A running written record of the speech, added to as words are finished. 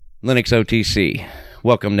Linux OTC.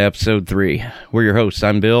 Welcome to episode 3. We're your hosts.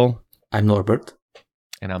 I'm Bill. I'm Norbert.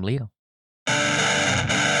 And I'm Leo.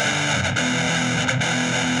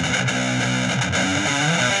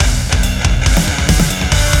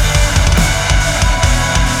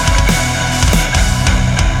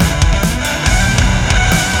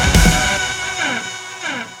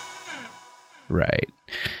 Right.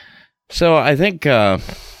 So I think, I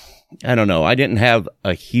don't know, I didn't have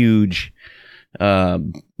a huge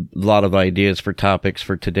lot of ideas for topics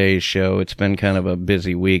for today's show. It's been kind of a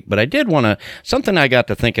busy week, but I did want to, something I got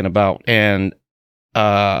to thinking about, and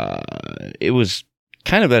it was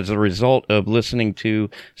kind of as a result of listening to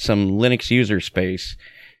some Linux user space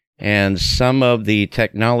and some of the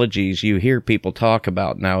technologies you hear people talk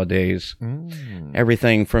about nowadays.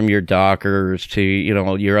 Everything from your Dockers to,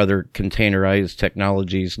 your other containerized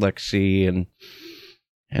technologies, Lexi,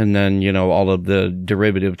 and then, all of the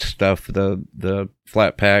derivative stuff, the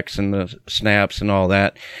flat packs and the snaps and all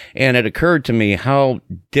that. And it occurred to me how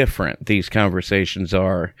different these conversations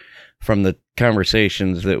are from the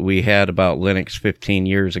conversations that we had about Linux 15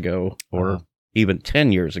 years ago or even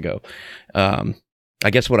 10 years ago. I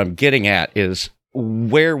guess what I'm getting at is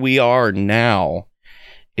where we are now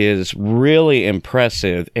is really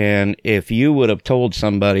impressive. And if you would have told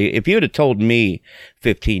somebody, if you would have told me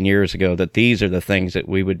 15 years ago that these are the things that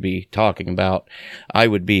we would be talking about, I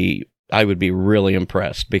would be really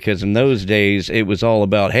impressed, because in those days it was all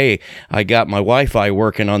about, hey, I got my Wi-Fi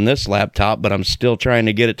working on this laptop, but I'm still trying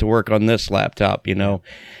to get it to work on this laptop,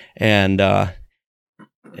 and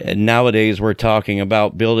nowadays we're talking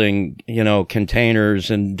about building, containers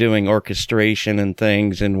and doing orchestration and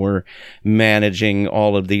things, and we're managing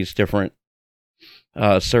all of these different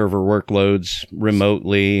server workloads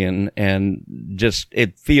remotely, and just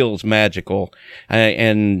it feels magical.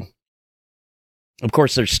 And of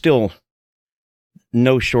course, there's still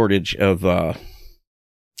no shortage of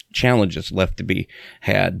challenges left to be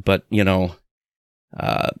had, but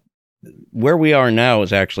where we are now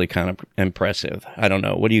is actually kind of impressive. I don't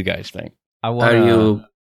know. What do you guys think? Go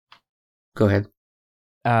ahead.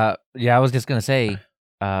 I was just going to say,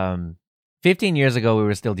 15 years ago, we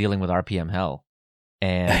were still dealing with RPM hell.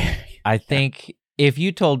 And I think if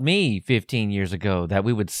you told me 15 years ago that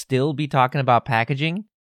we would still be talking about packaging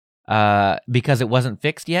because it wasn't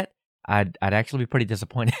fixed yet, I'd actually be pretty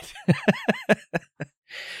disappointed.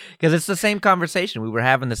 Because it's the same conversation. We were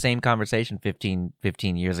having the same conversation 15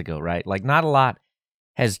 years ago, right? Like, not a lot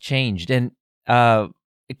has changed. And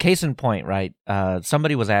case in point, right?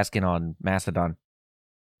 Somebody was asking on Mastodon,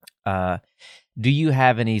 do you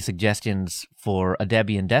have any suggestions for a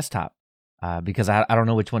Debian desktop? Because I don't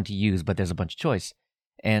know which one to use, but there's a bunch of choice.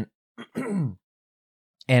 And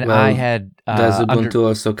I had... does Ubuntu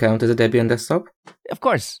also count as a Debian desktop? Of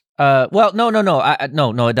course. No,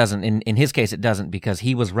 it doesn't. In his case, it doesn't, because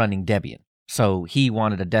he was running Debian, so he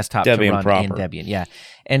wanted a desktop Debian to run proper. in Debian. Yeah,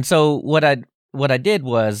 and so what I did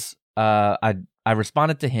was I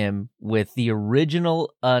responded to him with the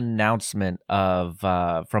original announcement of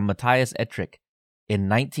from Matthias Ettrich in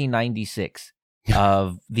 1996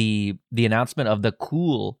 of the announcement of the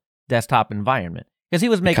cool desktop environment, because he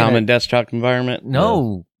was making common desktop environment.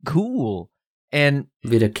 No, cool, and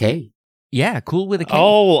with a K. Yeah, cool with a K.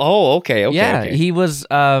 Oh, okay. Yeah, okay. he was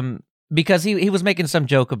because he was making some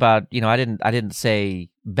joke about, I didn't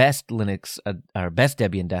say best Linux or best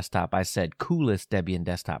Debian desktop. I said coolest Debian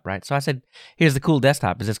desktop, right? So I said, here's the cool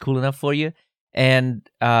desktop. Is this cool enough for you? And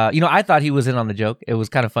I thought he was in on the joke. It was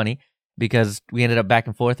kind of funny because we ended up back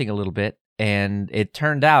and forthing a little bit, and it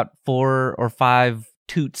turned out 4 or 5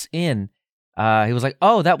 toots in, he was like,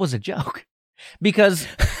 "Oh, that was a joke," because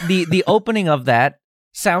the opening of that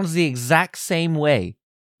sounds the exact same way.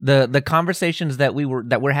 The conversations that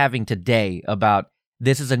we're having today about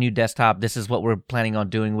this is a new desktop, this is what we're planning on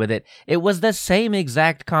doing with it. It was the same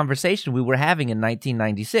exact conversation we were having in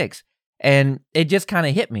 1996, and it just kind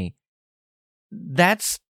of hit me.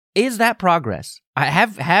 Is that progress?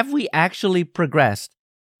 Have we actually progressed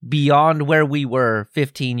beyond where we were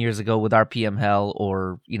 15 years ago with RPM hell,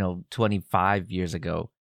 or 25 years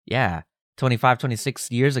ago? Yeah, 25,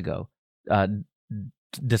 26 years ago.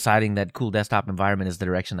 Deciding that cool desktop environment is the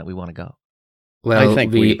direction that we want to go. Well, I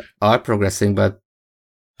think we are progressing, but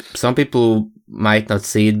some people might not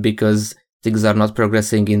see it because things are not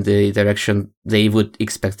progressing in the direction they would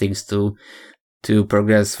expect things to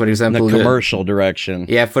progress. For example, the commercial direction.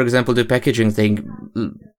 Yeah, for example, the packaging thing,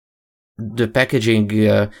 the packaging,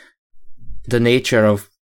 the nature of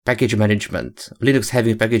package management. Linux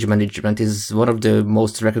having package management is one of the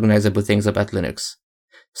most recognizable things about Linux.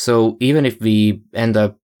 So even if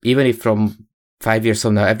from 5 years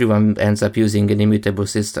from now, everyone ends up using an immutable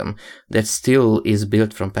system that still is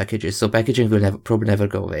built from packages. So packaging will probably never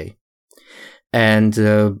go away. And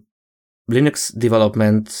Linux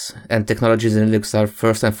development and technologies in Linux are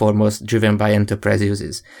first and foremost driven by enterprise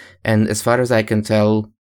uses. And as far as I can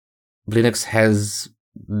tell, Linux has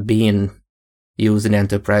been used in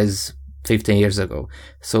enterprise 15 years ago.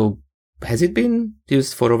 So has it been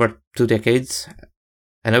used for over 2 decades?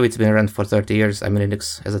 I know it's been around for 30 years. I mean,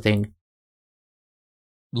 Linux as a thing.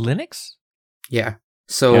 Linux? Yeah.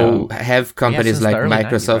 So have companies like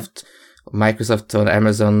Microsoft, 90s, right? Microsoft or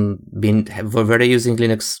Amazon were they using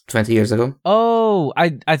Linux 20 years ago? Oh,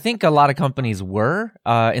 I think a lot of companies were,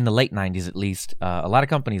 in the late 90s at least. A lot of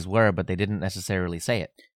companies were, but they didn't necessarily say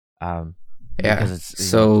it. Because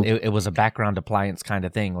it was a background appliance kind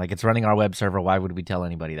of thing. Like, it's running our web server. Why would we tell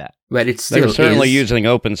anybody that? Well, it still they were certainly is using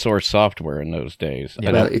open source software in those days.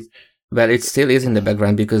 Yeah. Well, it still is in the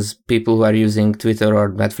background because people who are using Twitter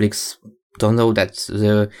or Netflix don't know that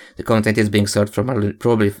the content is being served from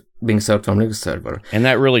probably being served from Linux server. And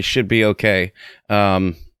that really should be okay.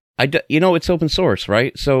 It's open source,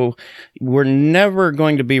 right? So we're never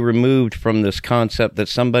going to be removed from this concept that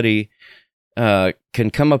somebody can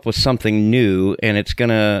come up with something new, and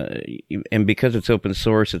and because it's open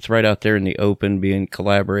source, it's right out there in the open being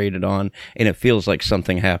collaborated on, and it feels like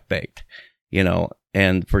something half-baked,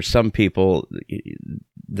 and for some people,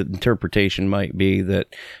 the interpretation might be that,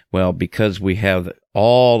 well, because we have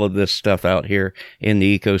all of this stuff out here in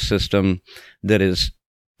the ecosystem that is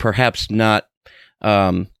perhaps not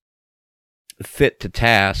fit to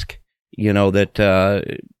task,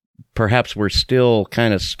 that perhaps we're still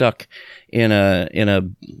kind of stuck in a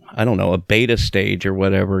I don't know, a beta stage or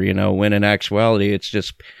whatever, when in actuality it's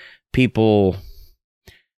just people.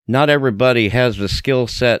 Not everybody has the skill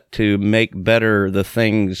set to make better the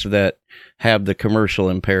things that have the commercial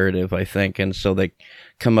imperative, I think. And so they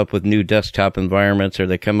come up with new desktop environments, or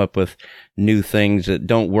they come up with new things that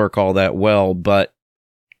don't work all that well, but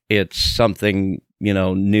it's something,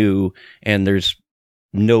 new, and there's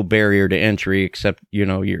no barrier to entry except,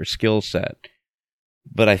 your skill set.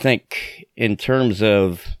 But I think in terms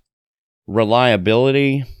of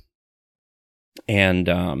reliability and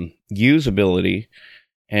usability,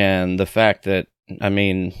 and the fact that, I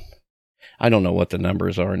don't know what the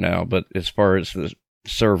numbers are now, but as far as the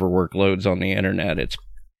server workloads on the internet,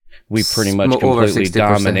 we pretty much completely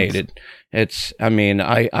dominated.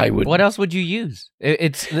 I would. What else would you use?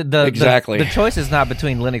 It's exactly. The choice is not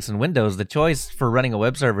between Linux and Windows. The choice for running a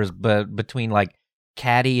web server is between like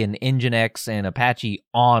Caddy and Nginx and Apache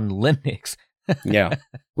on Linux. Yeah.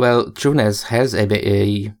 Well, TrueNAS has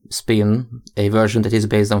a version that is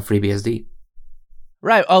based on FreeBSD.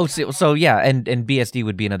 Right. Oh, so yeah, and BSD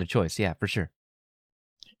would be another choice. Yeah, for sure.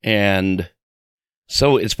 And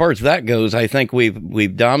so as far as that goes, I think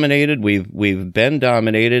we've dominated. We've been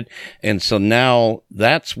dominated, and so now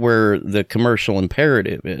that's where the commercial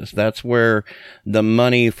imperative is. That's where the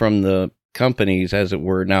money from the companies, as it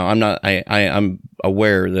were. Now, I'm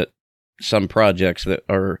aware that some projects that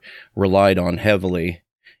are relied on heavily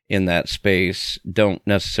in that space don't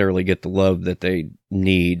necessarily get the love that they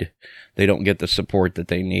need. They don't get the support that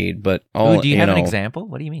they need. But do you have an example?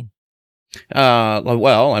 What do you mean?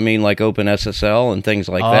 Like OpenSSL and things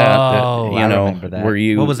like that. Oh, I remember that.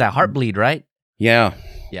 What was that? Heartbleed, right? Yeah.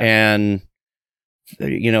 And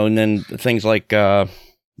and then things like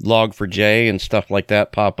Log4j and stuff like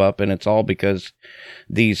that pop up, and it's all because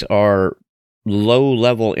these are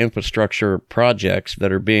low-level infrastructure projects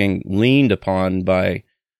that are being leaned upon by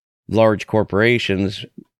large corporations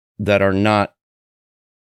that are not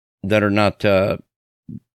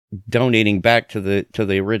donating back to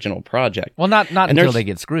the original project. Well, not until they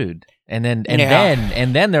get screwed, and then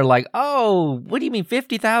they're like, oh, what do you mean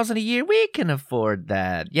 $50,000 a year? We can afford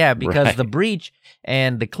that. Yeah, because the breach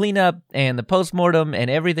and the cleanup and the postmortem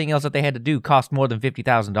and everything else that they had to do cost more than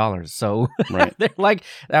 $50,000. So they're like,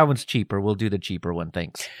 that one's cheaper. We'll do the cheaper one.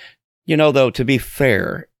 Thanks. Though, to be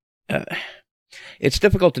fair, it's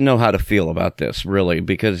difficult to know how to feel about this, really,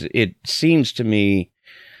 because it seems to me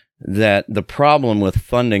that the problem with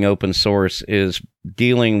funding open source is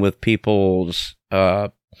dealing with people's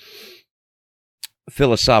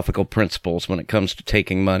philosophical principles when it comes to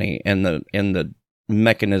taking money and the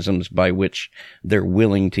mechanisms by which they're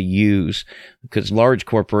willing to use. Because large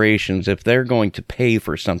corporations, if they're going to pay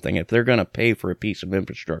for something, if they're going to pay for a piece of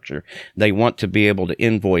infrastructure, they want to be able to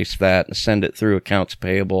invoice that and send it through accounts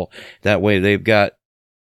payable. That way they've got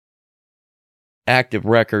active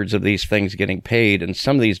records of these things getting paid. And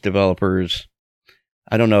some of these developers,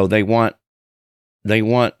 I don't know, they want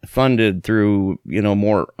funded through,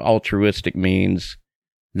 more altruistic means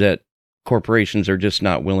that corporations are just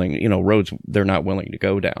not willing, roads they're not willing to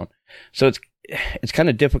go down. So it's kind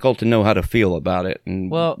of difficult to know how to feel about it.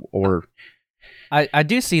 And I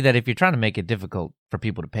do see that if you're trying to make it difficult for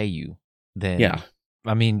people to pay you, then yeah.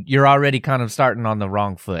 I mean, you're already kind of starting on the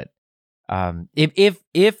wrong foot.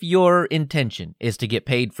 If your intention is to get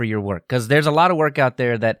paid for your work, because there's a lot of work out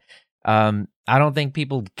there that I don't think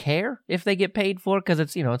people care if they get paid for, because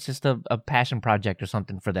it's it's just a passion project or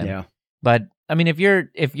something for them. Yeah. But I mean, if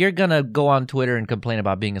you're gonna go on Twitter and complain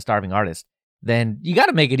about being a starving artist, then you got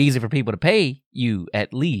to make it easy for people to pay you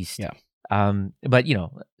at least. Yeah. But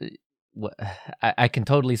I can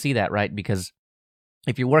totally see that, right? Because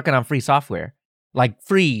if you're working on free software, like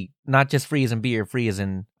free, not just free as in beer, free as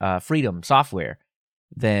in freedom software,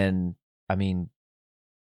 then I mean,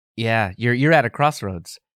 yeah, you're at a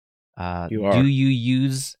crossroads. You are. Do you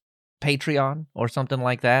use Patreon or something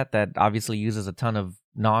like that? That obviously uses a ton of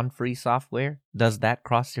non-free software. Does that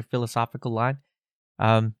cross your philosophical line?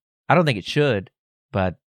 I don't think it should,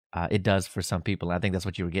 but it does for some people. I think that's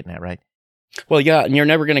what you were getting at, right? Well, yeah, and you're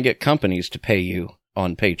never going to get companies to pay you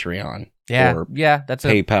on Patreon. Or that's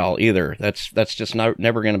PayPal either. That's just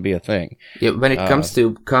never going to be a thing. Yeah, when it comes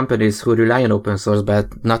to companies who rely on open source,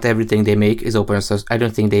 but not everything they make is open source, I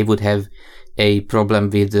don't think they would have a problem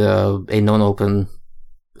with a non-open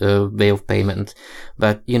way of payment.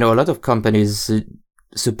 But a lot of companies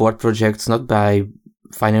support projects not by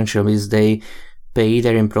financial means. They pay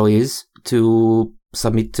their employees to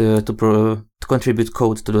submit to contribute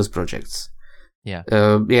code to those projects. Yeah.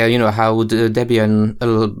 How the Debian, a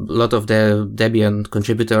lot of the Debian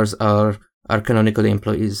contributors are Canonical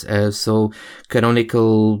employees. So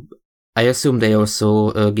Canonical, I assume they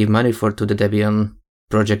also give money to the Debian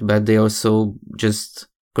project, but they also just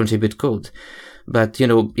contribute code. But,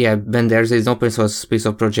 when there's an open source piece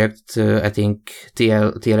of project, I think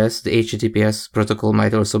TLS, the HTTPS protocol,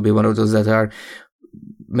 might also be one of those that are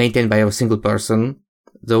maintained by a single person.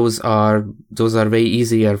 Those are way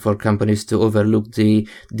easier for companies to overlook the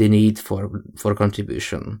need for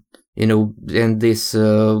contribution. And this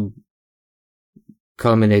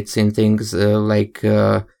culminates in things like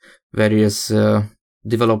various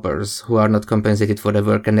developers who are not compensated for their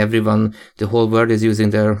work, and the whole world is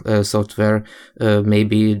using their software,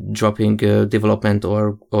 maybe dropping development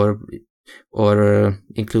or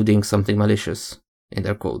including something malicious in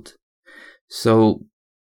their code. So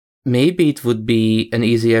maybe it would be an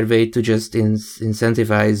easier way to just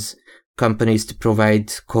incentivize companies to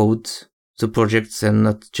provide code to projects and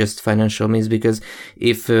not just financial means, because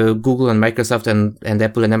if Google and Microsoft and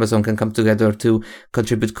Apple and Amazon can come together to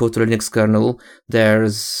contribute code to Linux kernel,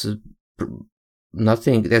 there's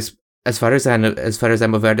nothing, as far as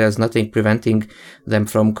I'm aware, there's nothing preventing them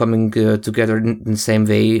from coming together in the same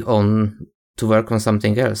way to work on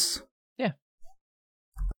something else.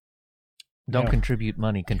 Don't contribute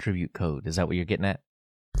money, contribute code. Is that what you're getting at?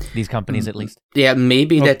 These companies, at least? Yeah,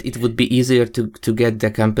 maybe that it would be easier to get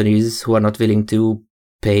the companies who are not willing to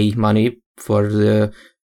pay money for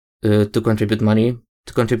to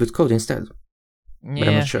contribute code instead. Yeah, but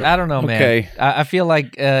I'm not sure. I don't know, man. Okay. I feel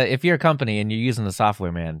like if you're a company and you're using the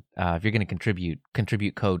software, man, if you're going to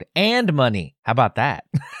contribute code and money, how about that?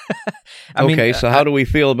 So how do we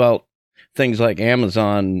feel about things like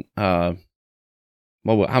Amazon?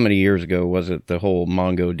 How many years ago was it, the whole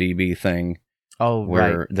MongoDB thing? Oh,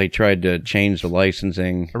 where right. they tried to change the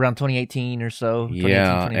licensing. Around 2018 or so.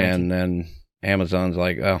 Yeah, and then Amazon's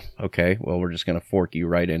like, oh, okay, well, we're just going to fork you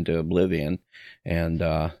right into oblivion and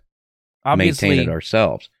maintain it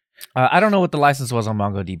ourselves. I don't know what the license was on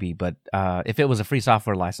MongoDB, but if it was a free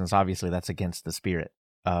software license, obviously that's against the spirit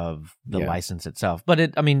of the license itself. But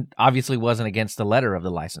it, obviously wasn't against the letter of the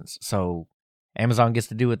license. So Amazon gets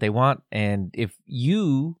to do what they want, and if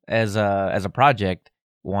you, as a project,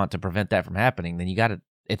 want to prevent that from happening, then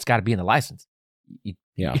it's got to be in the license. It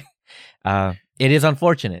is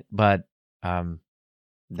unfortunate, but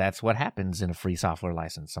that's what happens in a free software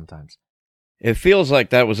license sometimes. It feels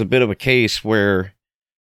like that was a bit of a case where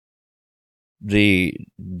the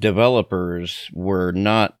developers were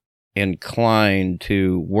not inclined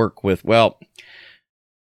to work with. Well,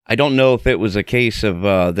 I don't know if it was a case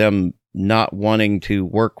of them not wanting to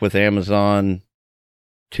work with Amazon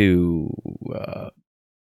to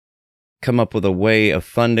come up with a way of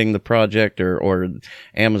funding the project, or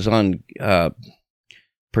Amazon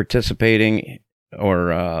participating,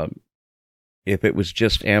 or if it was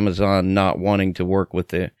just Amazon not wanting to work with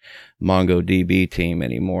the MongoDB team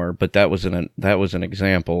anymore. But that was an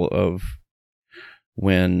example of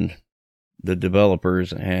when the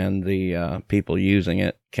developers and the people using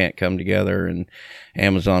it can't come together. And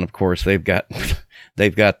Amazon, of course, they've got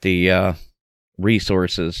the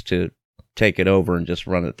resources to take it over and just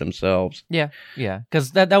run it themselves. Yeah,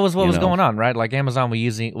 because that was what was going on, right? Like Amazon was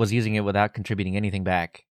using it without contributing anything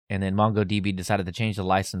back, and then MongoDB decided to change the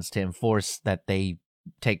license to enforce that they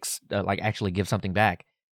actually give something back,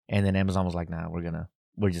 and then Amazon was like, "Nah,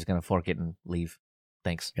 we're just gonna fork it and leave.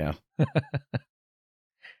 Thanks." Yeah.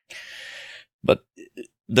 But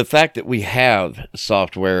the fact that we have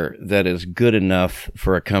software that is good enough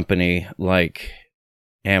for a company like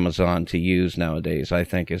Amazon to use nowadays, I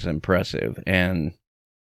think is impressive. And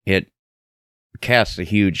it casts a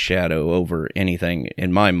huge shadow over anything,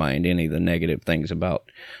 in my mind, any of the negative things about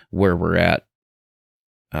where we're at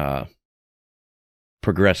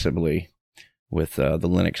progressively with the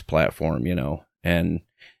Linux platform, And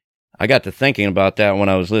I got to thinking about that when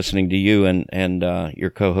I was listening to you and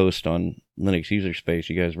your co-host on Linux User Space.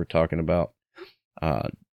 You guys were talking about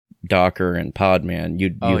Docker and Podman.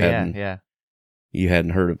 You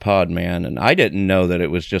hadn't heard of Podman, and I didn't know that it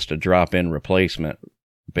was just a drop-in replacement,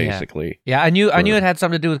 basically. Yeah, I knew it had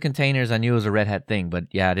something to do with containers. I knew it was a Red Hat thing, but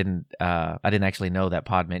I didn't actually know that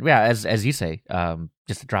Podman. Yeah, as you say,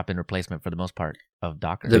 just a drop-in replacement for the most part of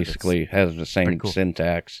Docker. Basically has the same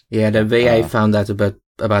syntax. Yeah, the way I found out about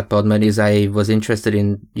Podman is I was interested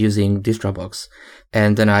in using DistroBox,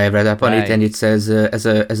 and then I read up on it, and it says as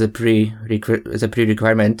a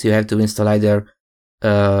pre-requirement you have to install either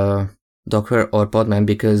Docker or Podman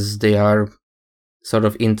because they are sort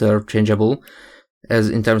of interchangeable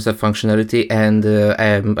as in terms of functionality. And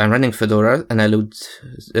I'm running Fedora, and I looked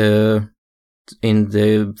in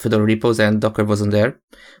the Fedora repos, and Docker wasn't there,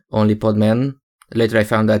 only Podman. Later I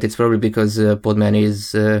found that it's probably because Podman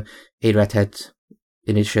is a Red Hat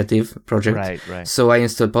initiative project. Right. So I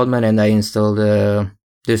installed Podman, and I installed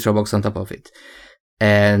DistroBox on top of it.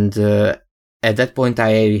 And at that point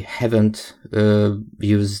I hadn't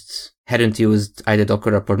used either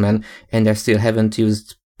Docker or Podman, and I still haven't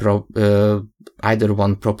used either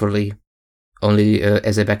one properly, only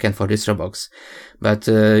as a backend for DistroBox. But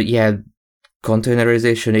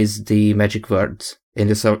containerization is the magic word in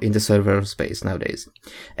the server space nowadays.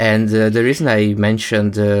 And the reason I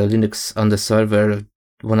mentioned Linux on the server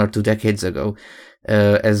 1 or 2 decades ago,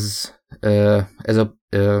 as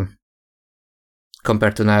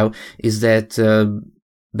compared to now, is that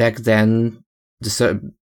back then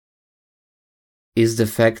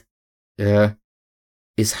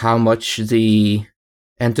is how much the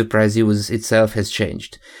enterprise use itself has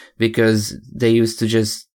changed, because they used to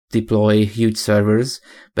just deploy huge servers,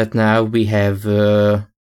 but now we have a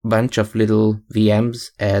bunch of little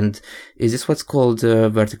VMs. And is this what's called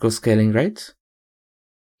vertical scaling, right?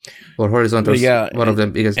 Or horizontal? Yeah, one of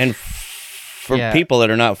them. Because and for people that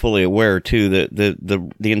are not fully aware, too,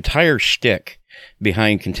 the entire shtick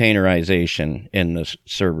behind containerization in the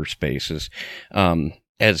server spaces,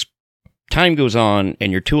 as time goes on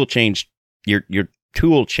and your tool chains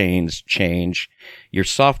change, your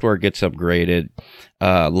software gets upgraded,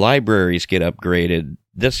 libraries get upgraded,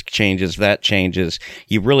 this changes, that changes.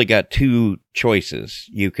 You've really got 2 choices.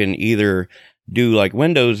 You can either do like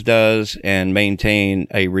Windows does and maintain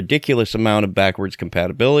a ridiculous amount of backwards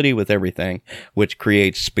compatibility with everything, which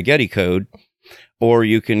creates spaghetti code, or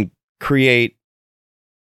you can create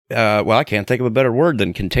I can't think of a better word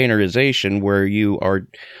than containerization, where you are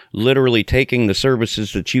literally taking the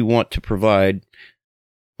services that you want to provide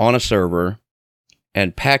on a server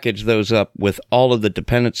and package those up with all of the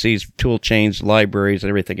dependencies, tool chains, libraries, and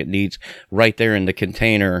everything it needs right there in the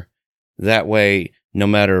container. That way, no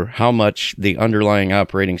matter how much the underlying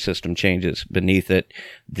operating system changes beneath it,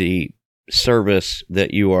 the service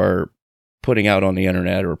that you are putting out on the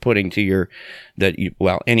internet or putting to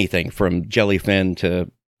anything from Jellyfin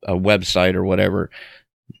to a website or whatever,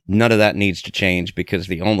 none of that needs to change, because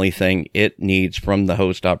the only thing it needs from the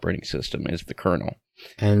host operating system is the kernel.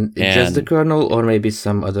 And just the kernel, or maybe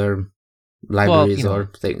some other libraries or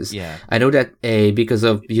things. Yeah, I know that because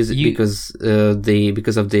of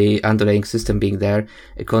the underlying system being there,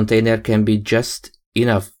 a container can be just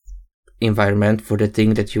enough environment for the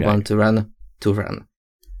thing that you want to run.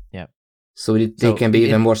 Yeah. So they can be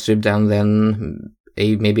even more stripped down than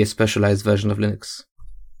maybe a specialized version of Linux.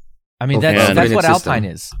 I mean, that's what Alpine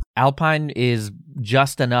is. Alpine is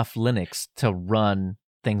just enough Linux to run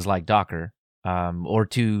things like Docker, or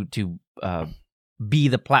to be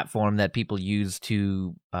the platform that people use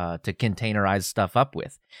to containerize stuff up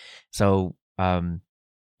with. So, the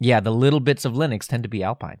little bits of Linux tend to be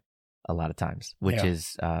Alpine a lot of times, which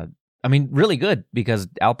is, really good, because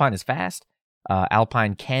Alpine is fast.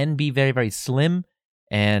 Alpine can be very, very slim,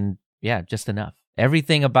 and just enough.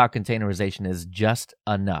 Everything about containerization is just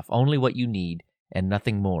enough, only what you need and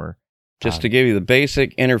nothing more Just to give you the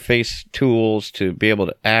basic interface tools to be able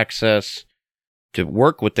to access, to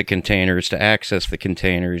work with the containers, to access the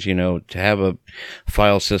containers, to have a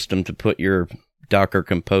file system to put your Docker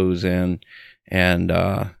Compose in. And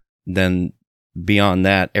then beyond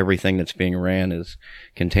that, everything that's being ran is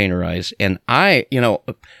containerized. And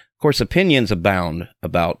of course, opinions abound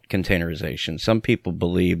about containerization. Some people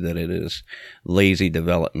believe that it is lazy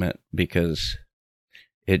development because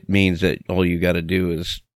it means that all you got to do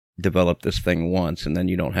is develop this thing once, and then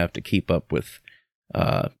you don't have to keep up with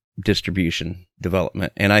distribution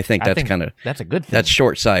development. And I think that's a good thing. That's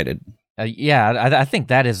short-sighted. I think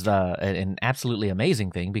that is an absolutely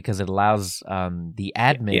amazing thing because it allows the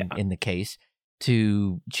admin in the case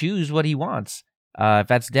to choose what he wants. If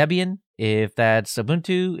that's Debian, if that's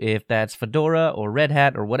Ubuntu, if that's Fedora or Red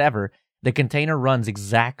Hat or whatever, the container runs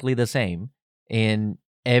exactly the same in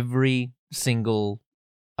every single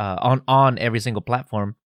on every single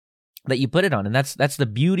platform that you put it on, and that's the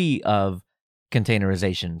beauty of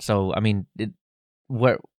containerization. So I mean,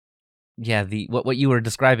 what you were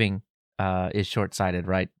describing is short-sighted,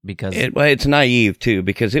 right? Because it's naive too,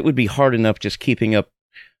 because it would be hard enough just keeping up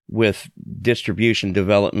with distribution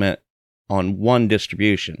development on one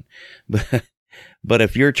distribution, but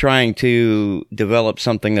if you're trying to develop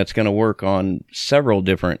something that's going to work on several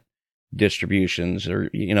different distributions, or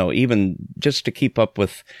even just to keep up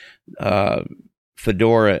with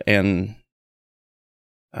Fedora and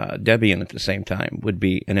Debian at the same time would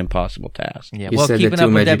be an impossible task. Yeah, well, keeping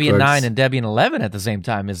up with Debian 9 and Debian 11 at the same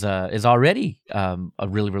time is already a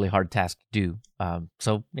really, really hard task to do.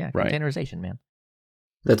 Containerization, man.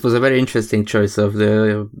 That was a very interesting choice of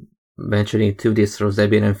the mentioning two distros,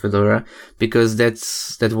 Debian and Fedora, because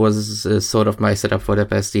that was sort of my setup for the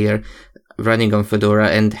past year, running on Fedora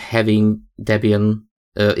and having Debian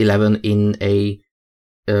 11 in a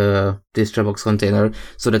DistroBox container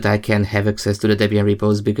so that I can have access to the Debian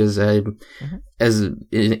repos, because as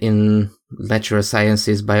in natural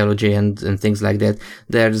sciences, biology and things like that,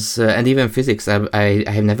 there's and even physics. I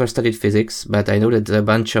have never studied physics, but I know that a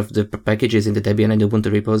bunch of the packages in the Debian and Ubuntu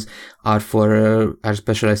repos are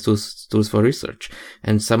specialized tools for research,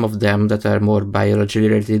 and some of them that are more biology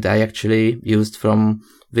related I actually used from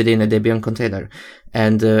within a Debian container.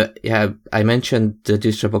 And I mentioned the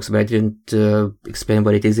DistroBox, but I didn't explain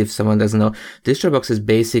what it is if someone doesn't know. DistroBox is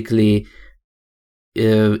basically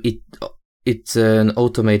it's an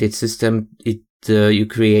automated system. You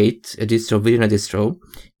create a distro within a distro.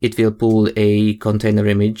 It will pull a container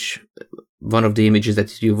image, one of the images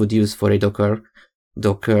that you would use for a Docker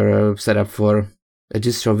setup for a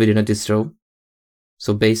distro within a distro.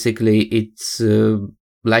 So basically, it's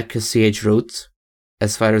like a CH root,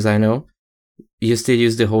 as far as I know. You still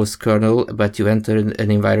use the host kernel, but you enter an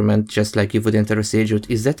environment just like you would enter a CH root.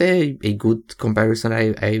 Is that a good comparison?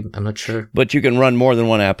 I'm not sure. But you can run more than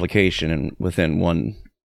one application within one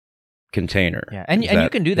container. Yeah, and you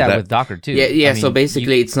can do that with Docker too. Yeah. So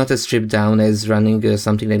basically, it's not as stripped down as running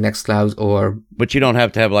something like Nextcloud or. But you don't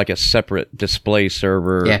have to have like a separate display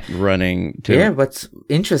server running. Yeah, what's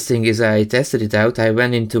interesting is I tested it out. I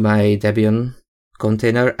went into my Debian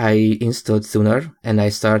container, I installed Tuner, and I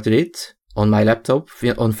started it on my laptop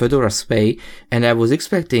on Fedora SPA, and I was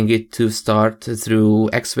expecting it to start through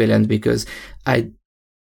Xwayland because I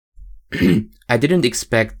didn't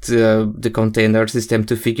expect the container system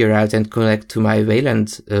to figure out and connect to my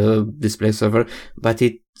Wayland display server, but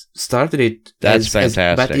it started it. That's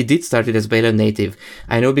fantastic. But it did start it as Wayland native.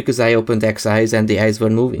 I know because I opened XEyes and the eyes were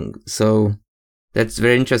moving, so that's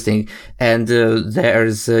very interesting. And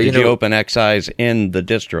there's Did you open XEyes in the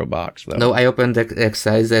distro box though? No, I opened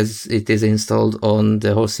XEyes as it is installed on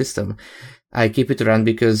the host system. I keep it run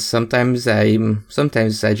because sometimes I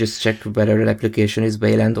just check whether an application is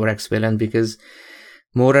Wayland or Xwayland, because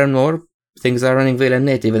more and more things are running Wayland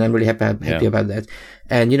native, and I'm really happy about that.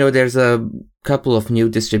 And there's a couple of new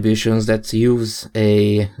distributions that use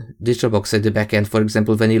a DistroBox at the backend. For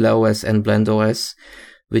example, Vanilla OS and Blend OS,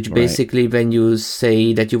 which basically when you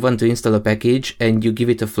say that you want to install a package and you give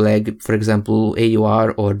it a flag, for example,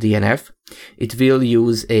 AUR or DNF, it will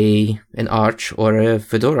use an Arch or a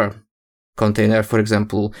Fedora container, for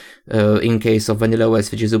example, in case of Vanilla OS,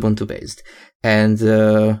 which is Ubuntu based. And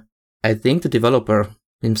I think the developer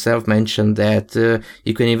himself mentioned that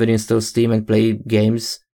you can even install Steam and play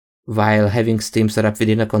games while having Steam set up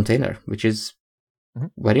within a container, which is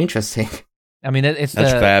very interesting. I mean, that's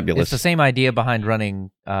fabulous. It's the same idea behind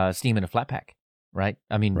running Steam in a Flatpak, right?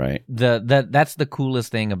 I mean, that's the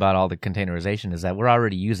coolest thing about all the containerization is that we're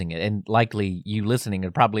already using it, and likely you listening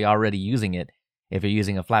are probably already using it if you're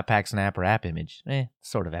using a Flatpak snap or app image,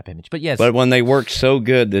 sort of app image, but yes. But when they work so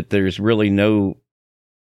good that there's really no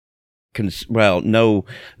no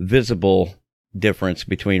visible difference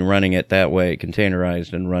between running it that way,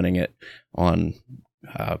 containerized, and running it on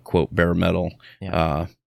quote bare metal. Yeah.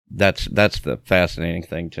 That's the fascinating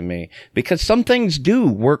thing to me, because some things do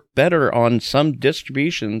work better on some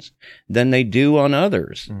distributions than they do on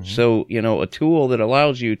others. Mm-hmm. So, a tool that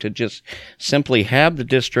allows you to just simply have the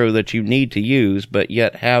distro that you need to use, but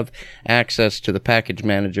yet have access to the package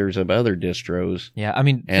managers of other distros. Yeah, I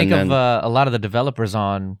mean, think of a lot of the developers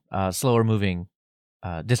on slower moving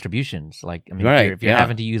distributions. Like, I mean, if you're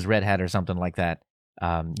having to use Red Hat or something like that,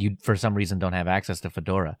 you for some reason don't have access to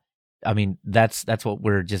Fedora. I mean, that's what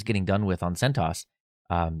we're just getting done with on CentOS.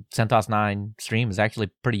 CentOS 9 Stream is actually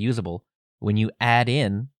pretty usable when you add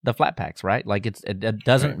in the Flatpaks, right? Like it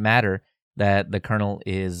doesn't matter that the kernel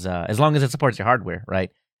is as long as it supports your hardware, right?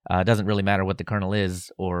 It doesn't really matter what the kernel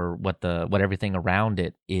is or what everything around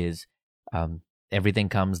it is. Everything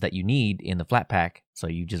comes that you need in the Flatpak, so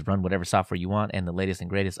you just run whatever software you want, and the latest and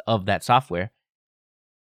greatest of that software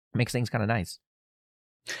makes things kind of nice.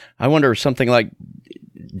 I wonder if something like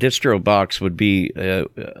DistroBox would be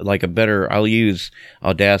like a better. I'll use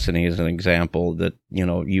Audacity as an example. That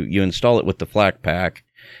you install it with the Flatpak,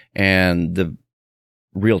 and the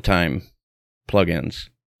real-time plugins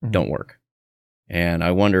don't work. And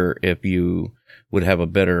I wonder if you would have a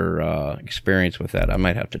better experience with that. I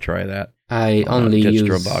might have to try that. I only use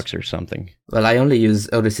DistroBox or something. Well, I only use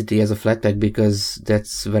Audacity as a Flatpak because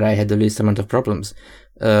that's where I had the least amount of problems.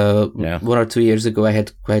 1 or 2 years ago, I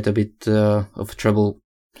had quite a bit of trouble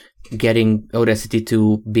getting Audacity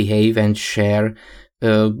to behave and share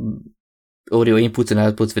audio inputs and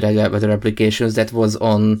outputs with other applications. That was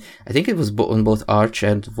on, I think it was on both Arch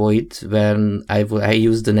and Void when I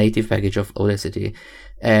used the native package of Audacity.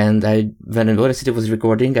 And when Audacity was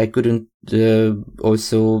recording, I couldn't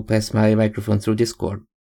also pass my microphone through Discord.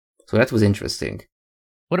 So that was interesting.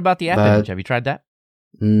 What about the app image? Have you tried that?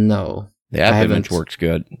 No. The app image works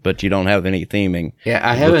good, but you don't have any theming. Yeah,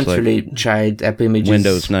 I haven't really tried app images.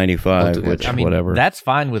 Windows 95, which whatever. That's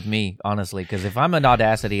fine with me, honestly, because if I'm in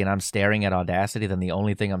Audacity and I'm staring at Audacity, then the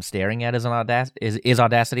only thing I'm staring at is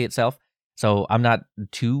Audacity itself. So I'm not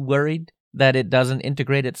too worried that it doesn't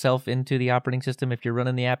integrate itself into the operating system if you're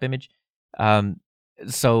running the app image.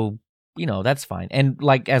 So, that's fine. And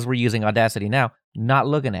like as we're using Audacity now, not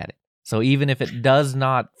looking at it. So even if it does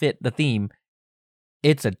not fit the theme,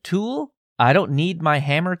 it's a tool. I don't need my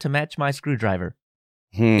hammer to match my screwdriver.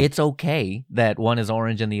 It's okay that one is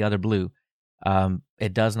orange and the other blue.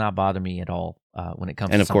 It does not bother me at all when it comes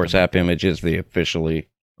to And of course, like app image is the officially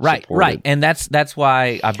right. supported. And that's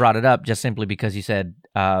why I brought it up, just simply because you said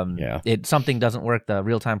something doesn't work, the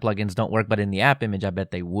real-time plugins don't work, but in the app image, I bet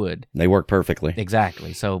they would. They work perfectly.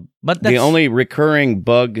 Exactly. So, but the only recurring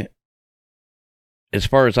bug, as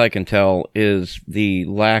far as I can tell, is the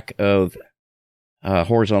lack of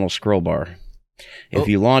horizontal scroll bar. If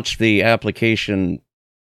you launch the application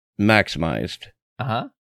maximized,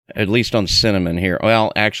 at least on Cinnamon here,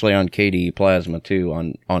 well, actually on KDE Plasma too,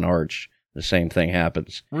 on Arch, the same thing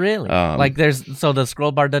happens. Really? So the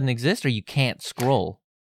scroll bar doesn't exist, or you can't scroll?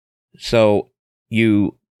 So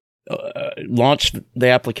you launch the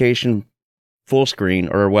application full screen,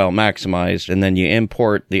 or maximized, and then you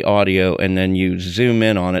import the audio, and then you zoom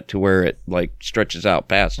in on it to where it stretches out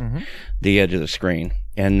past the edge of the screen,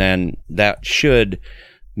 and then that should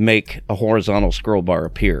make a horizontal scroll bar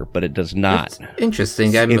appear, but it does not. It's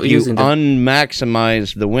interesting. If you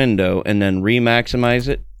unmaximize the window and then remaximize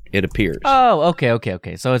it, it appears. Oh,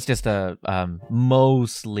 okay. So it's just a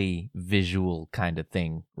mostly visual kind of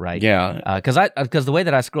thing, right? Yeah. Because the way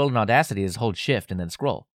that I scroll in Audacity is hold shift and then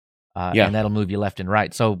scroll. And that'll move you left and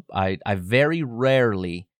right. So I very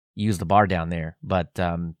rarely use the bar down there. But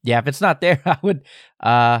if it's not there,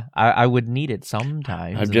 I would need it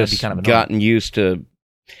sometimes. I've just gotten used to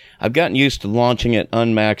launching it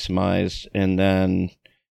unmaximized and then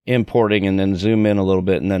importing and then zoom in a little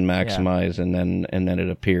bit and then maximize and then it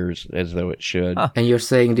appears as though it should. Huh. And you're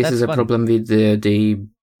saying this is a problem with the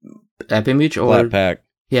app image or Flatpak?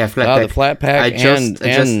 Yeah, Flatpak. The Flatpak. I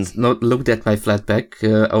just looked at my Flatpak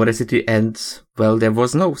Audacity, and there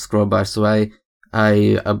was no scroll bar, so I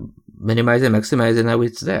minimize and maximize, and now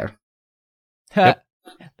it's there. Yep.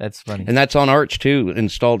 That's funny. And that's on Arch too,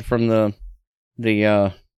 installed from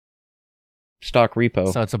the stock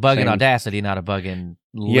repo. So it's a bug in Audacity, not a bug in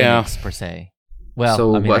Linux per se.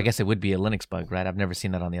 Well, I guess it would be a Linux bug, right? I've never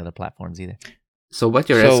seen that on the other platforms either. So what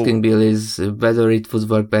you're asking, Bill, is whether it would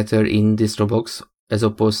work better in DistroBox as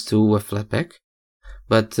opposed to a Flatpak.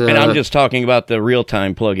 But and I'm just talking about the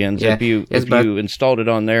real-time plugins. Yeah, if you installed it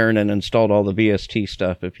on there and then installed all the VST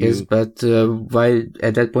stuff, yes, but why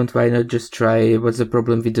at that point why not just try? What's the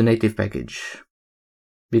problem with the native package?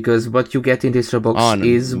 Because what you get in DistroBox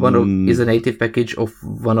is a native package of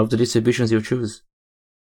one of the distributions you choose.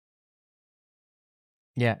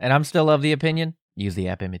 Yeah, and I'm still of the opinion, use the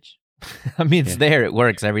app image. I mean, it's there, it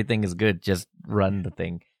works, everything is good, just run the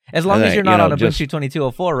thing. As long as you're not on Ubuntu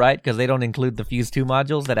 22.04, right? Because they don't include the Fuse 2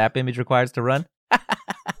 modules that app image requires to run.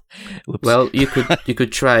 Well, you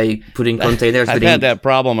could try putting containers. I've had that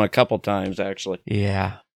problem a couple times, actually.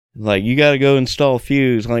 Yeah. Like, you got to go install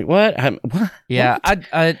Fuse. I'm like, what? What? Yeah,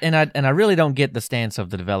 I really don't get the stance of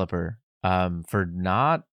the developer for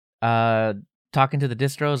not talking to the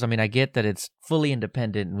distros. I mean, I get that it's fully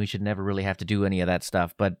independent and we should never really have to do any of that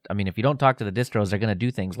stuff. But, I mean, if you don't talk to the distros, they're going to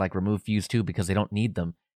do things like remove Fuse 2 because they don't need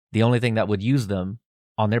them. The only thing that would use them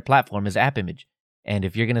on their platform is app image. And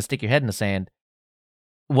if you're going to stick your head in the sand,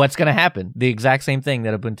 what's going to happen? The exact same thing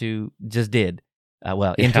that Ubuntu just did. In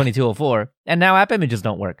 22.04. And now app images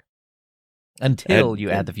don't work until you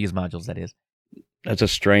add the Fuse modules, that is. That's a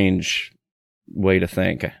strange way to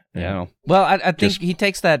think. Yeah. Well, I think he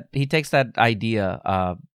takes that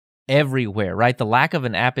idea everywhere, right? The lack of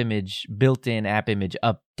an app image, built-in app image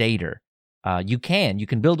updater. You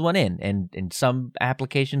can build one in, and some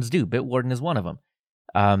applications do. Bitwarden is one of them.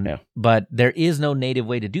 But there is no native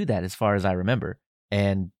way to do that, as far as I remember,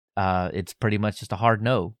 and it's pretty much just a hard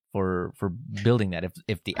no for building that.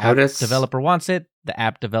 If the app developer wants it, the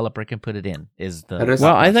app developer can put it in.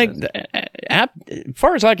 I think the app, as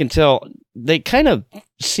far as I can tell, they kind of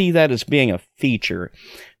see that as being a feature,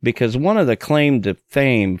 because one of the claim to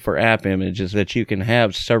fame for app image is that you can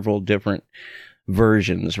have several different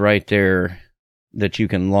versions right there that you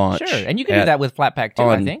can launch. Sure, and you can do that with Flatpak too,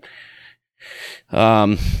 I think.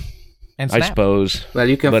 And I suppose. Well,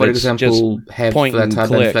 you can, for example, have FlatHub and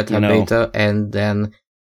FlatHub Beta, and then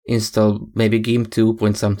install maybe GIMP 2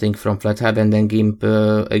 point something from FlatHub, and then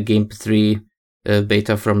GIMP 3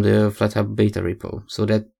 beta from the FlatHub Beta repo. So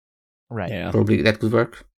that probably that could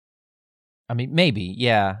work. I mean, maybe,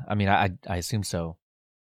 yeah. I mean, I assume so.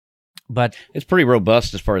 But it's pretty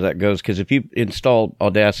robust as far as that goes, because if you install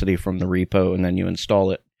Audacity from the repo and then you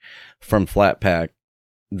install it from Flatpak,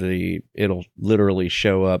 it'll literally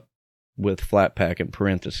show up with Flatpak in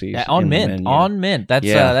parentheses. Yeah, on Mint.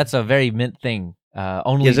 That's a very Mint thing.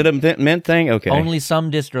 Is it a Mint thing? Okay. Only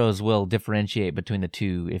some distros will differentiate between the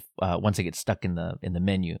two if once it gets stuck in the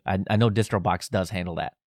menu. I know DistroBox does handle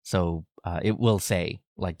that, so it will say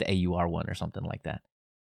like the AUR one or something like that.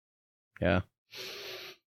 Yeah.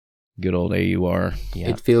 Good old AUR. Yeah.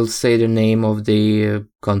 It will say the name of the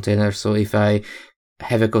container. So if I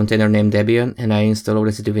have a container named Debian and I install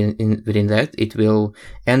Audacity within that, it will,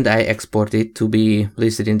 and I export it to be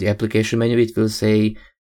listed in the application menu, it will say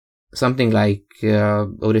something like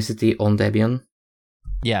Audacity on Debian.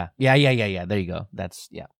 Yeah. There you go. That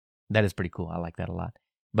is pretty cool. I like that a lot.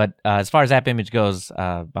 But as far as app image goes,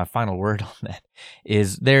 my final word on that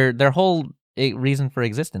is their whole reason for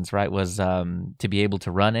existence, right, was to be able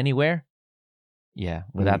to run anywhere. Yeah,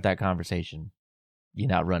 without that conversation, you're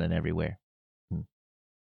not running everywhere.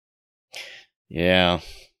 Yeah.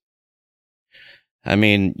 I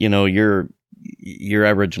mean, your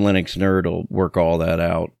average Linux nerd will work all that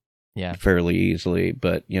out fairly easily,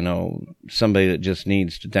 but, somebody that just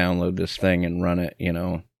needs to download this thing and run it,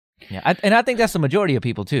 Yeah, and I think that's the majority of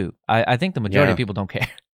people, too. I think the majority of people don't care.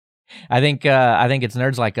 I think it's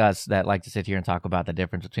nerds like us that like to sit here and talk about the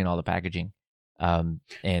difference between all the packaging, and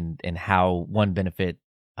how one benefit,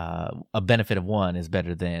 a benefit of one is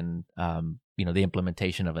better than the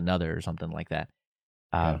implementation of another or something like that.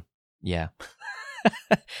 Yeah.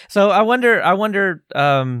 So I wonder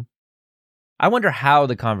how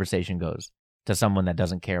the conversation goes to someone that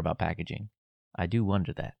doesn't care about packaging. I do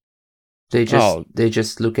wonder that. They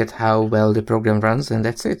just look at how well the program runs, and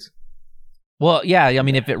that's it. Well, yeah, I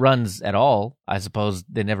mean, if it runs at all, I suppose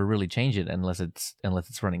they never really change it unless it's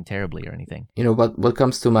running terribly or anything. What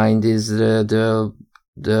comes to mind is the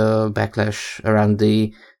backlash around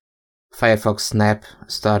the Firefox Snap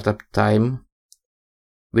startup time,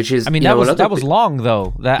 which is, I mean, that was long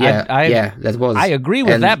though. That was. I agree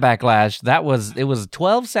with that backlash. It was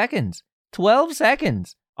 12 seconds. 12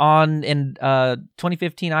 seconds in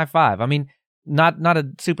 2015 i5. I mean, not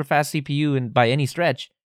a super fast CPU by any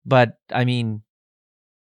stretch. But, I mean,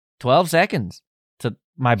 12 seconds to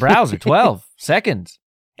my browser, 12 seconds.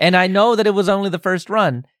 And I know that it was only the first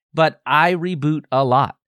run, but I reboot a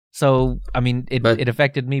lot. So, I mean, it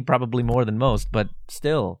affected me probably more than most, but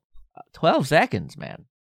still, 12 seconds, man.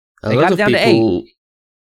 They got it down to 8.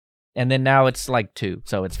 and then now it's like 2,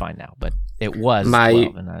 so it's fine now. But it was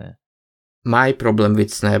 12. And my problem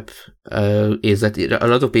with Snap is that a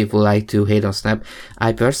lot of people like to hate on Snap.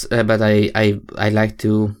 But I like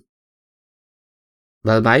to.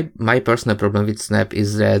 Well, my personal problem with Snap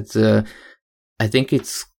is that I think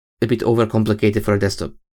it's a bit overcomplicated for a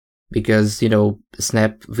desktop, because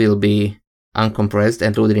Snap will be uncompressed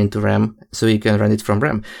and loaded into RAM, so you can run it from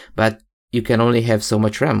RAM. But you can only have so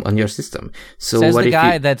much RAM on your system. So says what the if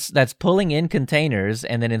guy that's pulling in containers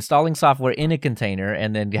and then installing software in a container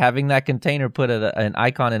and then having that container put an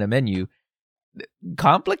icon in a menu.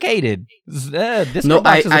 Complicated. Distro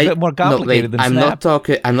Box is a bit more complicated than Snap.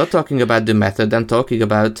 I'm not talking about the method. I'm talking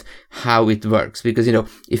about how it works. Because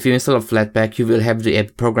if you install a Flatpak, you will have the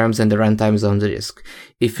app programs and the runtimes on the disk.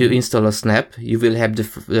 If you install a Snap, you will have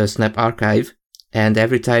the Snap archive. And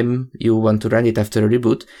every time you want to run it after a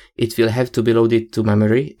reboot, it will have to be loaded to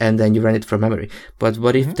memory, and then you run it from memory. But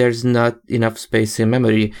what if there's not enough space in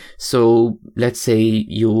memory? So let's say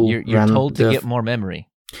you're told to get more memory.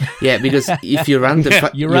 Yeah, because if you run the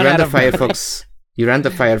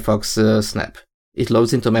Firefox Snap, it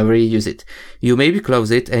loads into memory, use it. You maybe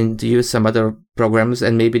close it and use some other programs,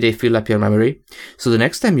 and maybe they fill up your memory. So the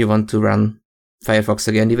next time you want to run Firefox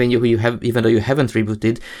again, even though you haven't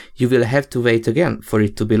rebooted, you will have to wait again for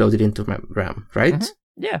it to be loaded into RAM, right?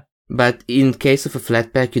 Mm-hmm. Yeah. But in case of a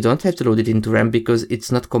Flatpak, you don't have to load it into RAM because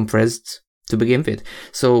it's not compressed to begin with.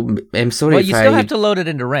 So I'm sorry. Well, you still have to load it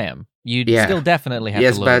into RAM. You still definitely have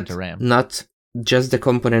to load it into RAM. Not just the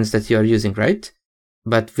components that you are using, right?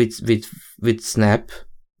 But with Snap,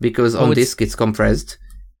 because on disk it's compressed.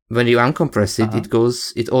 When you uncompress it,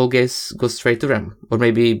 it all goes straight to RAM. Or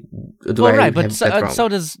maybe so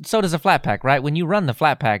does a Flatpak, right? When you run the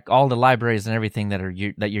Flatpak, all the libraries and everything that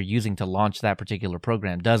you're using to launch that particular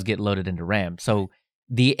program does get loaded into RAM. So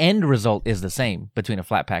the end result is the same between a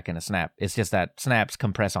Flatpak and a Snap. It's just that Snaps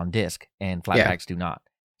compress on disk and Flatpaks do not.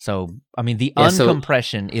 So I mean, the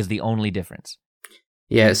uncompression is the only difference.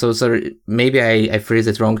 Yeah. So maybe I phrased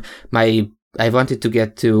it wrong. I wanted to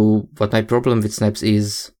get to what my problem with Snaps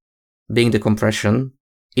is. Being the compression,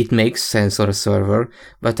 it makes sense on a server,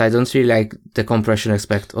 but I don't really like the compression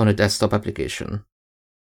aspect on a desktop application.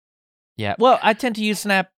 Yeah, well, I tend to use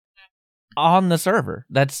Snap on the server.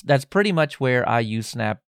 That's pretty much where I use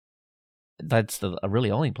Snap. That's the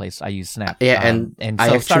really only place I use Snap. Yeah, and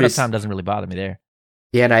so startup time doesn't really bother me there.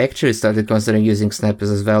 Yeah, and I actually started considering using Snap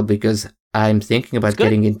as well because I'm thinking about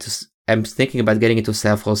getting into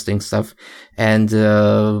self-hosting stuff, and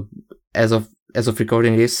as of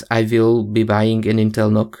recording this, I will be buying an Intel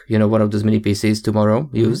NUC, one of those mini PCs tomorrow,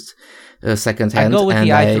 used, secondhand. I go with the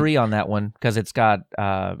i3 on that one because it's got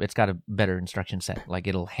a better instruction set. Like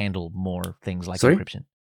it'll handle more things like encryption.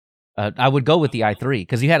 I would go with the i3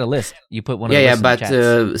 because you had a list. You put one of the lists in the chats.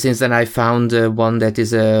 But since then I found one that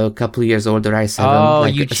is a couple years older, i7. Oh,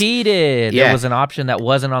 you cheated. Yeah. There was an option that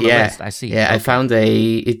wasn't on the list. I see. Yeah, okay. I found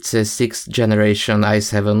it's a 6th generation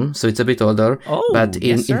i7, so it's a bit older. Oh, but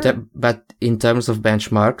in terms of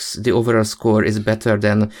benchmarks, the overall score is better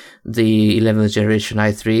than the 11th generation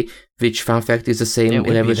i3, which, fun fact, is the same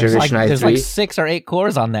 11th generation i3. There's like 6 or 8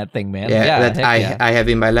 cores on that thing, man. I have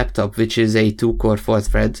in my laptop, which is a 2-core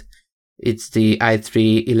 4-thread. It's the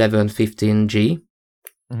i3 1115G,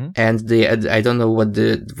 and I don't know what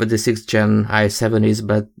the 6th gen i7 is,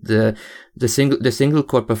 but the single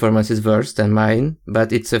core performance is worse than mine,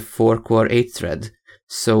 but it's a 4-core 8-thread,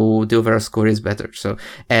 so the overall score is better. So,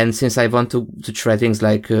 and since I want to try things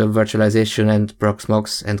like virtualization and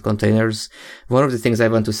Proxmox and containers, one of the things I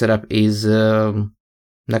want to set up is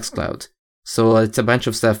Nextcloud. So it's a bunch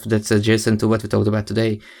of stuff that's adjacent to what we talked about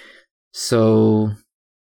today. So.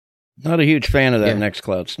 Not a huge fan of that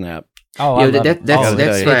Nextcloud Snap. Oh, that's why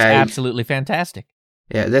it's absolutely fantastic.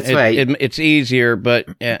 Yeah, that's why it's easier, but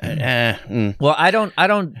well, I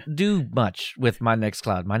don't do much with my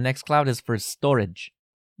Nextcloud. My Nextcloud is for storage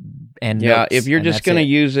and notes, if you're just going to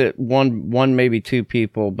use it one maybe 2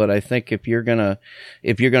 people, but I think if you're gonna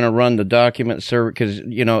run the document server, because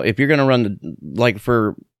if you're gonna run like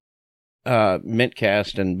for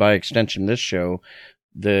Mintcast and by extension this show,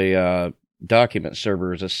 the document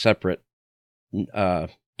server is a separate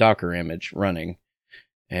Docker image running,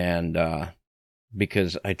 and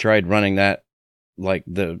because I tried running that like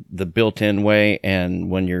the built-in way, and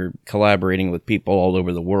when you're collaborating with people all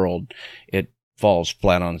over the world, it falls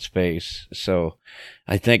flat on its face. So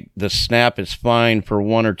I think the Snap is fine for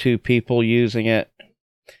 1 or 2 people using it.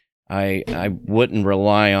 I wouldn't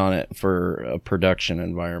rely on it for a production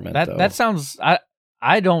environment. That sounds.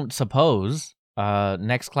 I don't suppose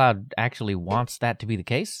Nextcloud actually wants that to be the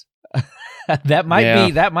case. that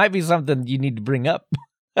might be something you need to bring up.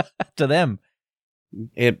 to them.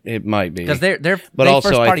 It might be because they're but they also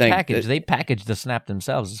first I party think package. They package the snap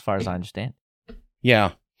themselves, as far as I understand.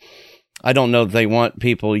 Yeah. I don't know if they want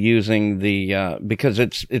people using the because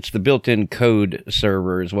it's the built-in code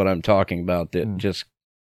server is what I'm talking about. That just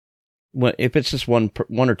if it's just one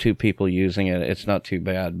or two people using it, it's not too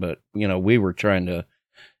bad. But we were trying to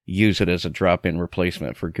use it as a drop-in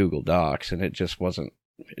replacement for Google Docs, and it just wasn't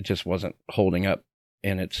holding up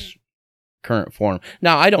in its current form.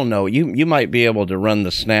 Now I don't know. You might be able to run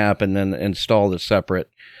the snap and then install the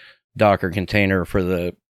separate Docker container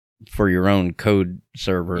for your own code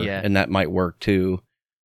server, and that might work too.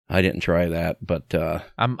 I didn't try that, but I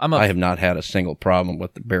have not had a single problem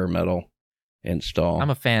with the bare metal install. I'm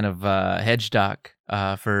a fan of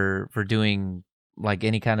HedgeDoc for doing like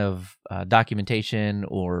any kind of documentation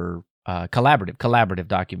or collaborative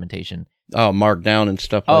documentation. Oh, Markdown and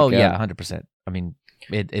stuff like that. Oh yeah, 100%. I mean,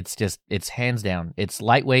 it's hands down. It's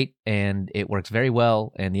lightweight and it works very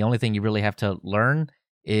well. And the only thing you really have to learn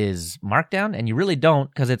is Markdown, and you really don't,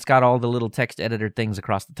 because it's got all the little text editor things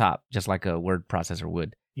across the top, just like a word processor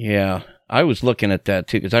would. Yeah, I was looking at that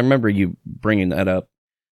too, because I remember you bringing that up,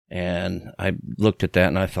 and I looked at that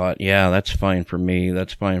and I thought, yeah, that's fine for me.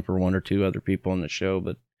 That's fine for one or two other people on the show,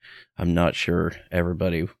 but I'm not sure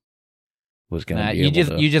everybody was going to be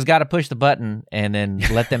able to. You just got to push the button and then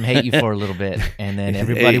let them hate you for a little bit, and then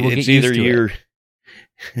everybody will get used to it.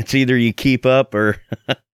 It's either you keep up or.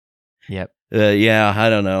 Yep. Yeah, I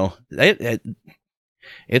don't know.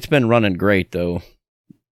 It's been running great, though,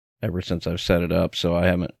 ever since I've set it up, so I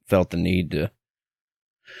haven't felt the need to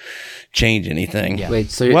change anything. Yeah.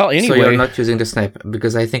 Wait, so you're not using the snap?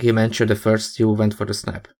 Because I think you mentioned at first you went for the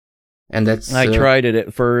snap. And that's... I tried it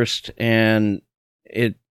at first, and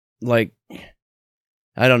it, like,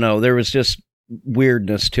 I don't know, there was just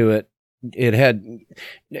weirdness to it. It had...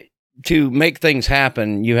 To make things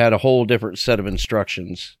happen, you had a whole different set of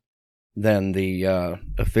instructions than the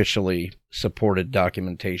officially supported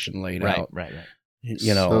documentation laid out. Right.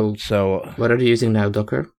 So what are you using now,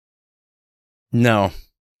 Docker? No,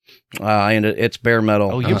 it's bare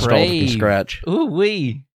metal. Oh, you're installed brave. from scratch. Ooh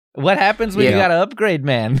wee! What happens when you got to upgrade,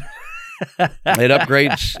 man? It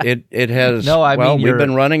upgrades. It has. No, I mean we've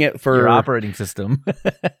been running it for your operating system.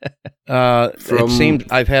 It seems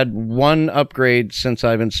I've had one upgrade since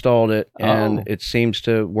I've installed it, and it seems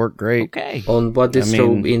to work great. Okay. On what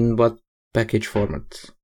distro, in what package format?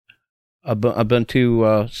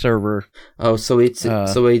 Ubuntu server. Oh, so it's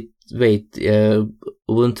wait.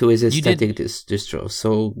 Ubuntu is a static distro.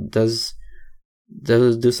 So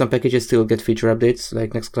do some packages still get feature updates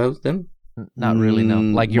like Nextcloud then? Not really, no.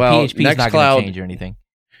 Like your PHP is not going to change or anything.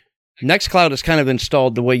 Nextcloud is kind of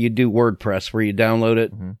installed the way you do WordPress, where you download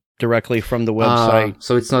it directly from the website.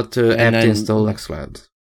 So it's not apt install Nextcloud.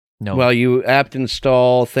 No. Well, you apt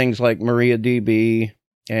install things like MariaDB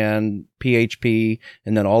and PHP,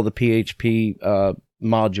 and then all the PHP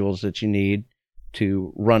modules that you need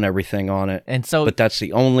to run everything on it. And so, but that's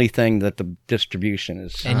the only thing that the distribution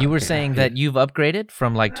is. And you were saying that you've upgraded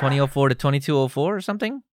from like 2004 to 2204 or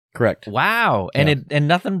something? Correct. Wow. And and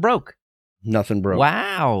nothing broke. Nothing broke.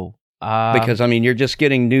 Wow. Because I mean, you're just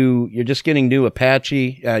getting new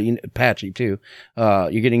Apache, Apache too. You're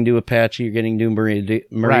getting new Apache, you're getting new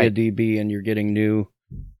MariaDB, and you're getting new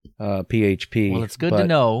PHP. Well, it's good to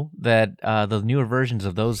know that the newer versions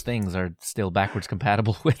of those things are still backwards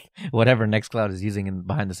compatible with whatever Nextcloud is using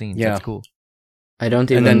behind the scenes. Yeah. That's cool. And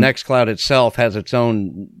then Nextcloud itself has its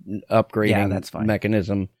own upgrading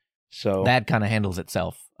mechanism. So that kind of handles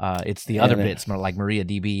itself. It's the other bits, more like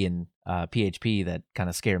MariaDB and PHP, that kind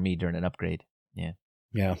of scare me during an upgrade.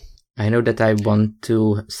 Yeah. I know that I want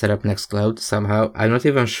to set up Nextcloud somehow. I'm not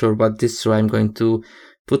even sure what distro I'm going to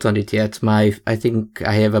put on it yet. I think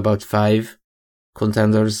I have about 5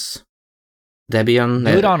 contenders. Debian.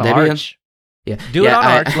 Do it on Arch. Yeah. Do it on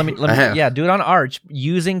Arch. Let me. Do it on Arch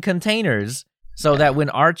using containers, so that when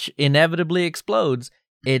Arch inevitably explodes,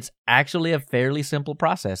 it's actually a fairly simple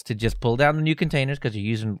process to just pull down the new containers, because you're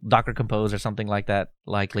using Docker Compose or something like that,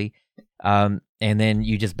 likely. And then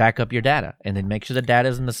you just back up your data, and then make sure the data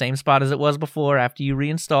is in the same spot as it was before after you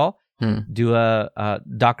reinstall. Do a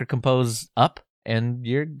Docker Compose up, and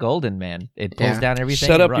you're golden, man. It pulls down everything.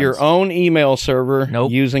 Set up your own email server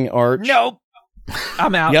using Arch. Nope.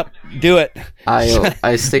 I'm out. Yep, do it.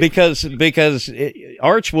 I stick because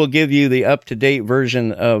Arch will give you the up-to-date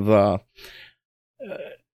version of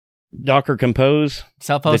Docker Compose.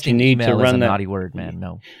 Self-hosting email is a naughty word, man.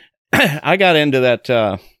 No. I got into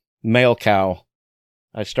that mail cow.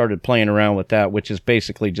 I started playing around with that, which is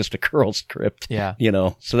basically just a curl script. Yeah.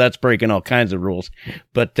 So that's breaking all kinds of rules.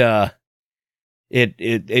 But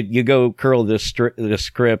you go curl this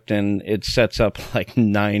script and it sets up like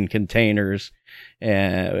 9 containers,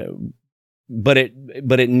 but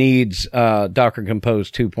it needs Docker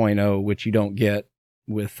Compose 2.0, which you don't get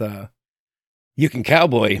with you can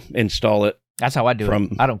Cowboy install it. That's how I do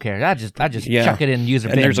it. I don't care. I just chuck it in user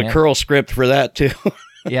bin. And there's a curl script for that too.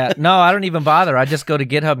 Yeah. No, I don't even bother. I just go to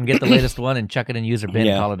GitHub and get the latest one and chuck it in user bin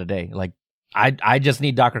and call it a day. Like I just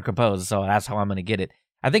need Docker Compose, so that's how I'm going to get it.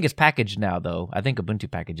 I think it's packaged now, though. I think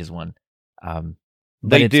Ubuntu packages one.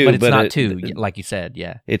 But it's not 2, like you said.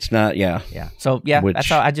 Yeah. It's not. Yeah. Yeah. So that's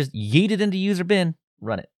how I just yeet it into user bin,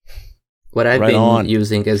 run it. What I've been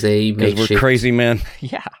using as a makeshift, we're crazy, man.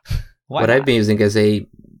 Yeah. I've been using as a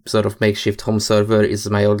sort of makeshift home server is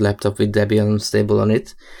my old laptop with Debian stable on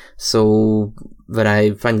it. So when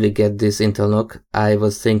I finally get this Intel NUC, I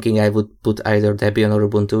was thinking I would put either Debian or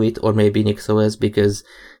Ubuntu it, or maybe NixOS, because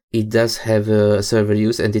it does have a server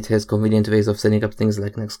use and it has convenient ways of setting up things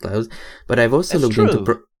like Nextcloud. But I've also looked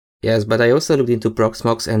into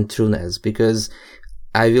Proxmox and TrueNAS, because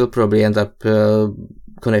I will probably end up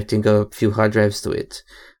connecting a few hard drives to it.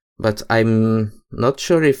 But I'm not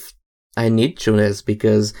sure if I need TrueNAS,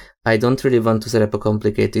 because I don't really want to set up a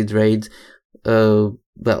complicated RAID.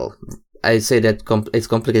 Well, I say that it's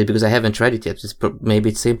complicated because I haven't tried it yet. Maybe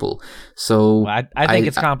it's simple. So I think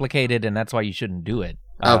it's complicated, and that's why you shouldn't do it.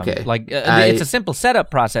 Okay. It's a simple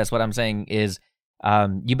setup process. What I'm saying is,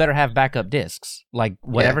 you better have backup disks. Like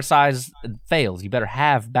whatever size fails, you better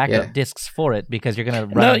have backup disks for it, because you're gonna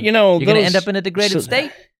run. You're gonna end up in a degraded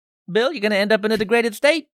state, Bill. You're gonna end up in a degraded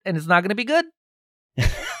state, and it's not gonna be good.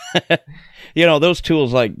 Those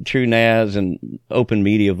tools like TrueNAS and Open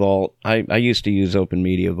Media Vault. I used to use Open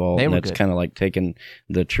Media Vault, and that's kind of like taking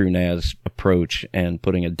the TrueNAS approach and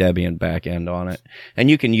putting a Debian backend on it. And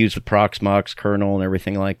you can use the Proxmox kernel and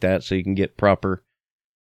everything like that, so you can get proper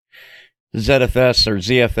ZFS or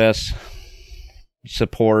ZFS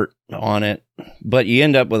support on it. But you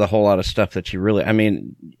end up with a whole lot of stuff that you really,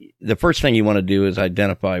 the first thing you want to do is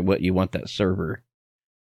identify what you want that server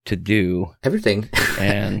to do. Everything.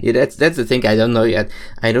 And that's the thing I don't know yet.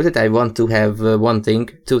 I know that I want to have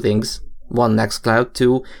two things. One, Nextcloud.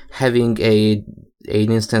 2, having an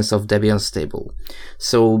instance of Debian stable.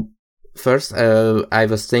 So first, I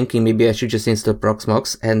was thinking maybe I should just install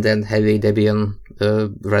Proxmox and then have a Debian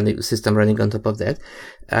system running on top of that.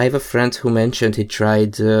 I have a friend who mentioned he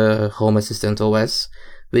tried Home Assistant OS,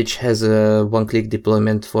 which has a one-click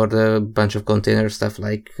deployment for a bunch of container stuff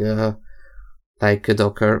like Docker,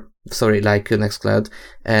 like Nextcloud,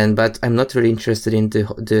 but I'm not really interested in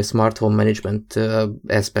the smart home management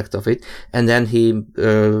aspect of it. And then he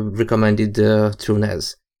recommended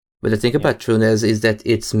TrueNAS. But the thing about TrueNAS is that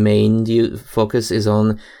its main focus is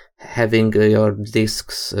on having your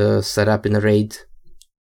disks set up in a RAID,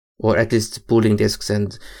 or at least pooling disks.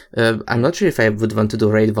 And I'm not sure if I would want to do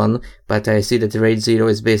RAID 1, but I see that RAID 0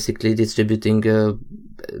 is basically distributing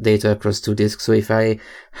data across 2 disks. So if I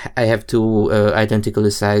have 2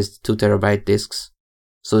 identically sized 2 terabyte disks,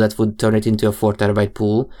 so that would turn it into a 4 terabyte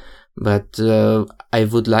pool. But I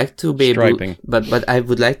would like to be Striping. But I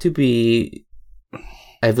would like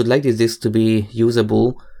these disks to be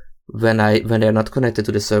usable when they're not connected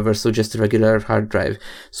to the server, so just a regular hard drive.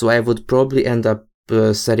 So I would probably end up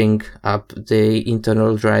setting up the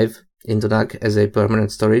internal drive in the NUC as a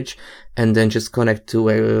permanent storage, and then just connect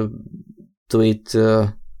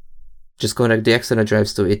just connect the external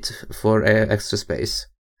drives to it for extra space.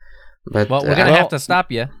 But we're gonna have to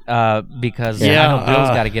stop you because I know Bill's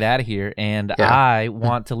got to get out of here, and I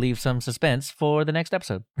want to leave some suspense for the next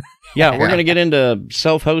episode. We're gonna get into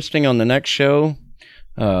self-hosting on the next show.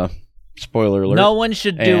 Spoiler alert. No one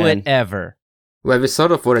should do it ever. Well, we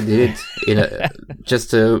sort of already did in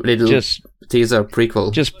just a little teaser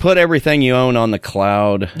prequel. Just put everything you own on the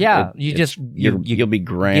cloud. Yeah, you'll be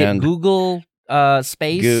grand. Get Google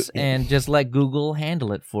space and just let Google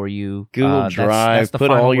handle it for you. Google Drive, put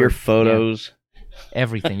all your photos.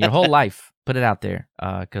 Everything, your whole life, put it out there,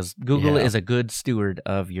 because Google is a good steward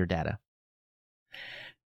of your data.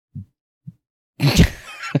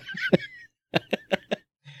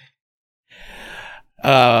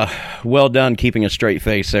 Well done keeping a straight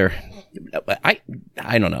face there.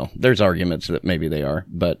 I don't know. There's arguments that maybe they are,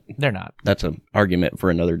 but they're not. That's an argument for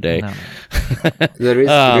another day. No.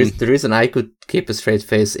 The reason I could keep a straight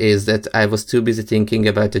face is that I was too busy thinking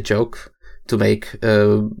about a joke to make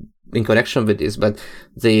in connection with this. But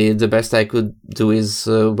the best I could do is,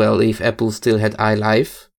 if Apple still had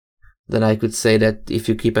iLife, then I could say that if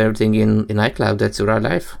you keep everything in iCloud, that's your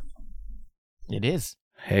iLife. It is.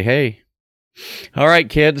 Hey. All right,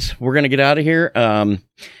 kids, we're going to get out of here.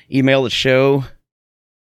 Email the show,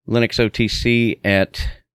 linuxotc at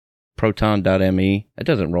proton.me. It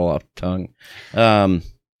doesn't roll off the tongue.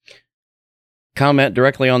 Comment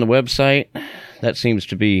directly on the website. That seems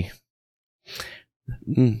to be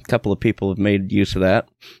a couple of people have made use of that.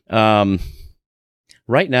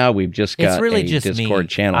 Right now, we've just got it's really a just Discord me.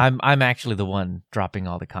 channel. I'm actually the one dropping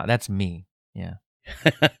all the That's me. Yeah.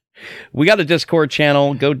 We got a Discord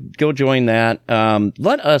channel. Go join that.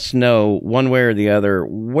 Let us know one way or the other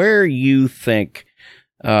where you think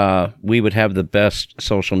we would have the best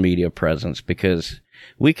social media presence, because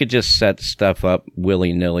we could just set stuff up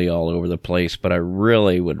willy-nilly all over the place, but I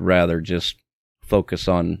really would rather just focus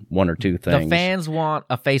on one or two things. The fans want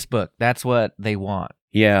a Facebook. That's what they want.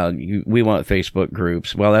 Yeah, we want Facebook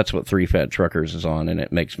groups. Well, that's what Three Fat Truckers is on, and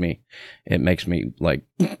it makes me like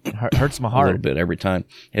hurts my heart a little bit every time.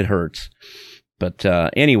 It hurts. But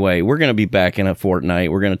anyway, we're going to be back in a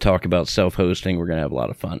fortnight. We're going to talk about self-hosting. We're going to have a lot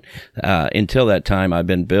of fun. Until that time, I've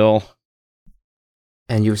been Bill.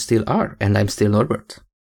 And you still are, and I'm still Norbert.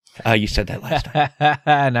 You said that last time.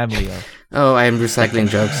 And I'm Leo. Oh, I am recycling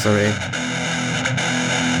jokes, sorry.